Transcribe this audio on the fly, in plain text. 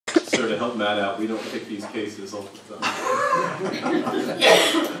there to help Matt out. We don't pick these cases all the time.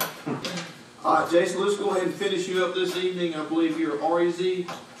 All right, Jason, let's go ahead and finish you up this evening. I believe you're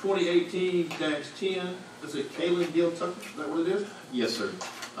REZ-2018-10. Is it Kaylyn Gill? Is that what it is? Yes, sir.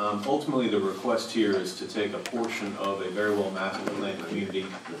 Ultimately, the request here is to take a portion of a very well master planned community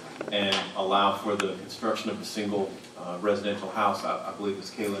and allow for the construction of a single residential house. I believe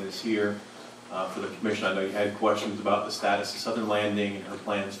Ms. Kaylyn is here for the commission. I know you had questions about the status of Southern Landing and her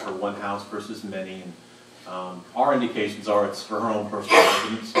plans for one house versus many. And our indications are it's for her own personal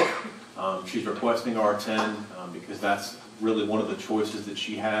residence. She's requesting R-10 because that's really one of the choices that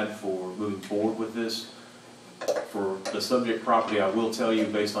she had for moving forward with this. For the subject property, I will tell you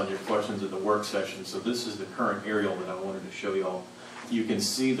based on your questions at the work session, so this is the current aerial that I wanted to show you all. You can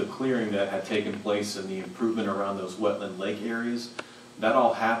see the clearing that had taken place and the improvement around those wetland lake areas. That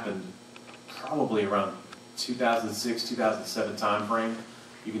all happened probably around 2006, 2007 timeframe.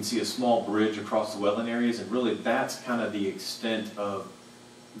 You can see a small bridge across the wetland areas, and really that's kind of the extent of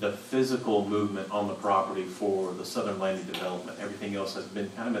the physical movement on the property for the Southern Landing development. Everything else has been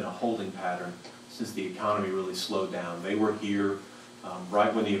kind of in a holding pattern since the economy really slowed down. They were here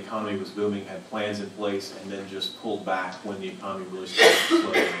right when the economy was booming, had plans in place, and then just pulled back when the economy really started to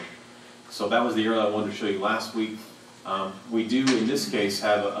slow down. So that was the area I wanted to show you last week. We do, in this case,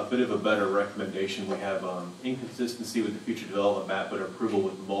 have a bit of a better recommendation. We have inconsistency with the future development map, but approval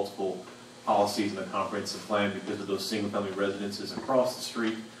with multiple policies in the comprehensive plan because of those single-family residences across the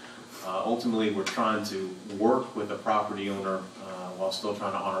street. Ultimately, we're trying to work with the property owner while still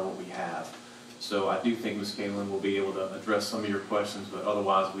trying to honor what we have. So I do think Ms. Kaylyn will be able to address some of your questions, but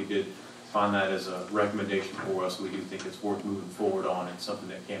otherwise we did find that as a recommendation for us. We do think it's worth moving forward on and something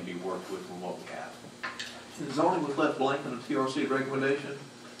that can be worked with from what we have. The zoning was left blank on the TRC recommendation?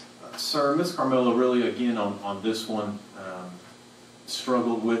 Sir, Ms. Carmelo really, again, on this one,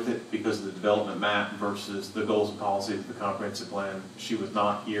 struggled with it because of the development map versus the goals and policies of the comprehensive plan. She was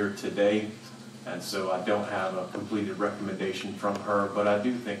not here today, and so I don't have a completed recommendation from her, but I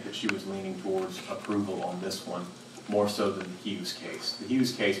do think that she was leaning towards approval on this one, more so than the Hughes case. The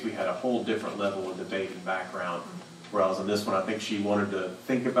Hughes case, we had a whole different level of debate and background, whereas on this one, I think she wanted to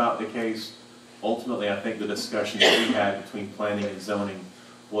think about the case. Ultimately, I think the discussion that we had between planning and zoning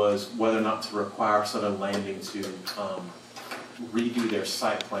was whether or not to require Southern Landing to redo their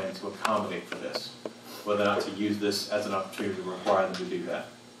site plan to accommodate for this, whether or not to use this as an opportunity to require them to do that.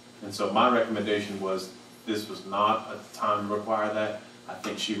 And so my recommendation was this was not a time to require that. I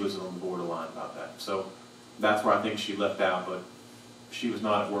think she was on the borderline about that. So that's where I think she left out, but she was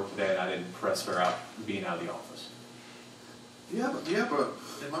not at work today and I didn't press her out being out of the office. Yeah, but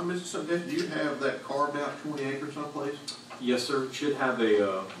am I missing something? Do you have that carved out 20 acres someplace? Yes, sir. It should have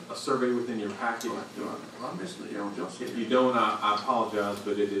a survey within your packet. I'm missing it. If you don't, I apologize,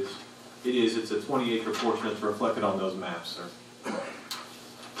 but it is. It's a 20-acre portion that's reflected on those maps, sir.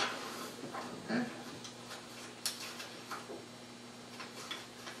 Okay.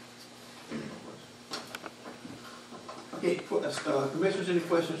 Okay, commissioners, any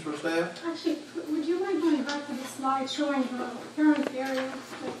questions for staff? Actually, would you mind going back to the slide showing the current area?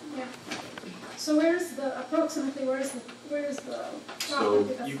 Yeah. So approximately where's the So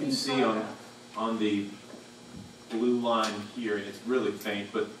you can see on the blue line here, and it's really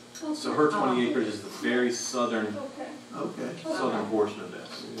faint, but okay. So her 20 acres is the very southern southern portion of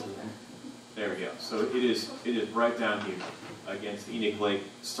this. There we go. So it is right down here against the Enoch Lake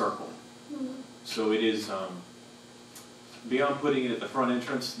Circle. So it is beyond putting it at the front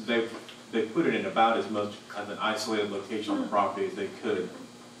entrance, they put it in about as much as an isolated location on the property as they could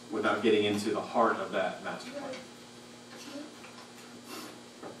without getting into the heart of that master plan.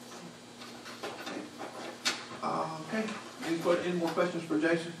 Okay. Any more questions for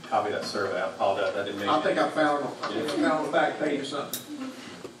Jason? Copy that survey. I apologize. I didn't make it. I think I found it on the back page or something.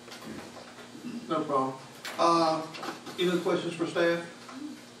 No problem. Any other questions for staff?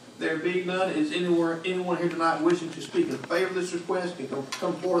 There being none, is anyone here tonight wishing to speak in favor of this request can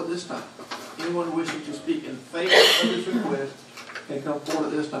come forward at this time. Anyone wishing to speak in favor of this request can come forward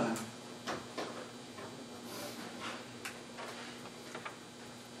at this time.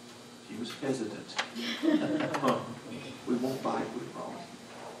 She was hesitant. We won't bite, we promise.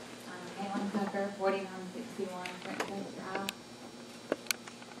 Kaylyn Tucker, 4161 Gretchen Drive.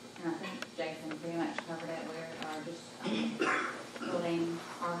 And I think Jason pretty much covered it. We are just building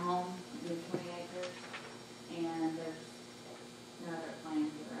our home in the 20 acres, and there's no other plan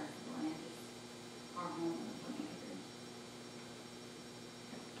for the rest of the land, just our home in the 20 acres.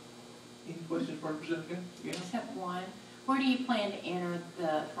 Any questions for Representative? Yeah. Just have one. Where do you plan to enter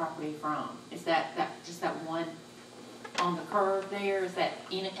the property from? Is that just that one on the curve there, is that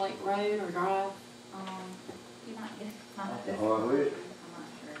Enoch Lake Road or Drive? You might get, The hardwood.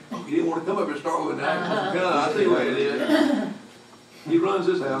 I'm not sure. You didn't want to come up and start with that. I see what it is. He runs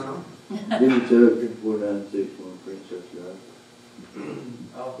this house, huh? Give me 4961 Princess Drive.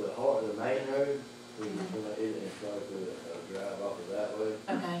 Off the main road, we can come out here and try to drive off of that way.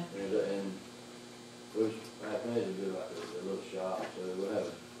 Okay. And which I think it'd be like a little shop, so we'll have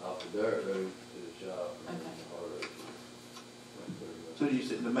it off the dirt road to the shop. And then the hard road. So you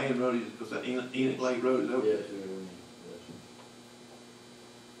said the main road is, was that Enoch Lake Road, is that? Yes, sir. Yes.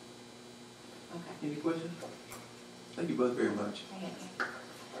 Okay. Any questions? Thank you both very much. Thank you.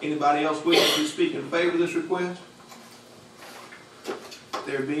 Anybody else wishing to speak in favor of this request?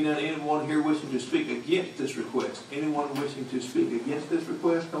 There be none, anyone here wishing to speak against this request? Anyone wishing to speak against this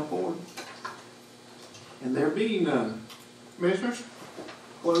request, come forward. And there be none. Commissioners,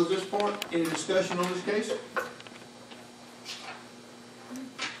 close this part. Any discussion on this case?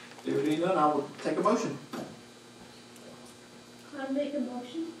 There be none, I will take a motion. I make a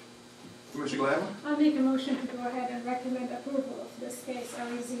motion. Commissioner Glavine? I make a motion to go ahead and recommend approval of this case,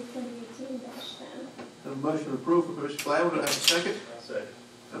 REZ-2018-10. Have a motion approved for Commissioner Glavine. Do I have a second? Second.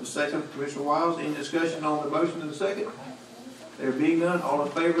 Have a second for Commissioner Wiles. Any discussion on the motion in the second? There being none, all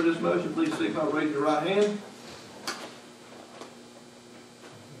in favor of this motion, please signify by raising your right hand.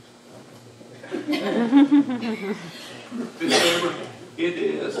 Mr. It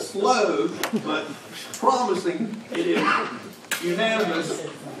is slow, but promising. It is unanimous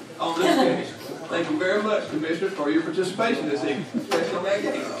on this case. Thank you very much, Commissioners, for your participation this evening, especially on that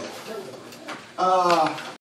game.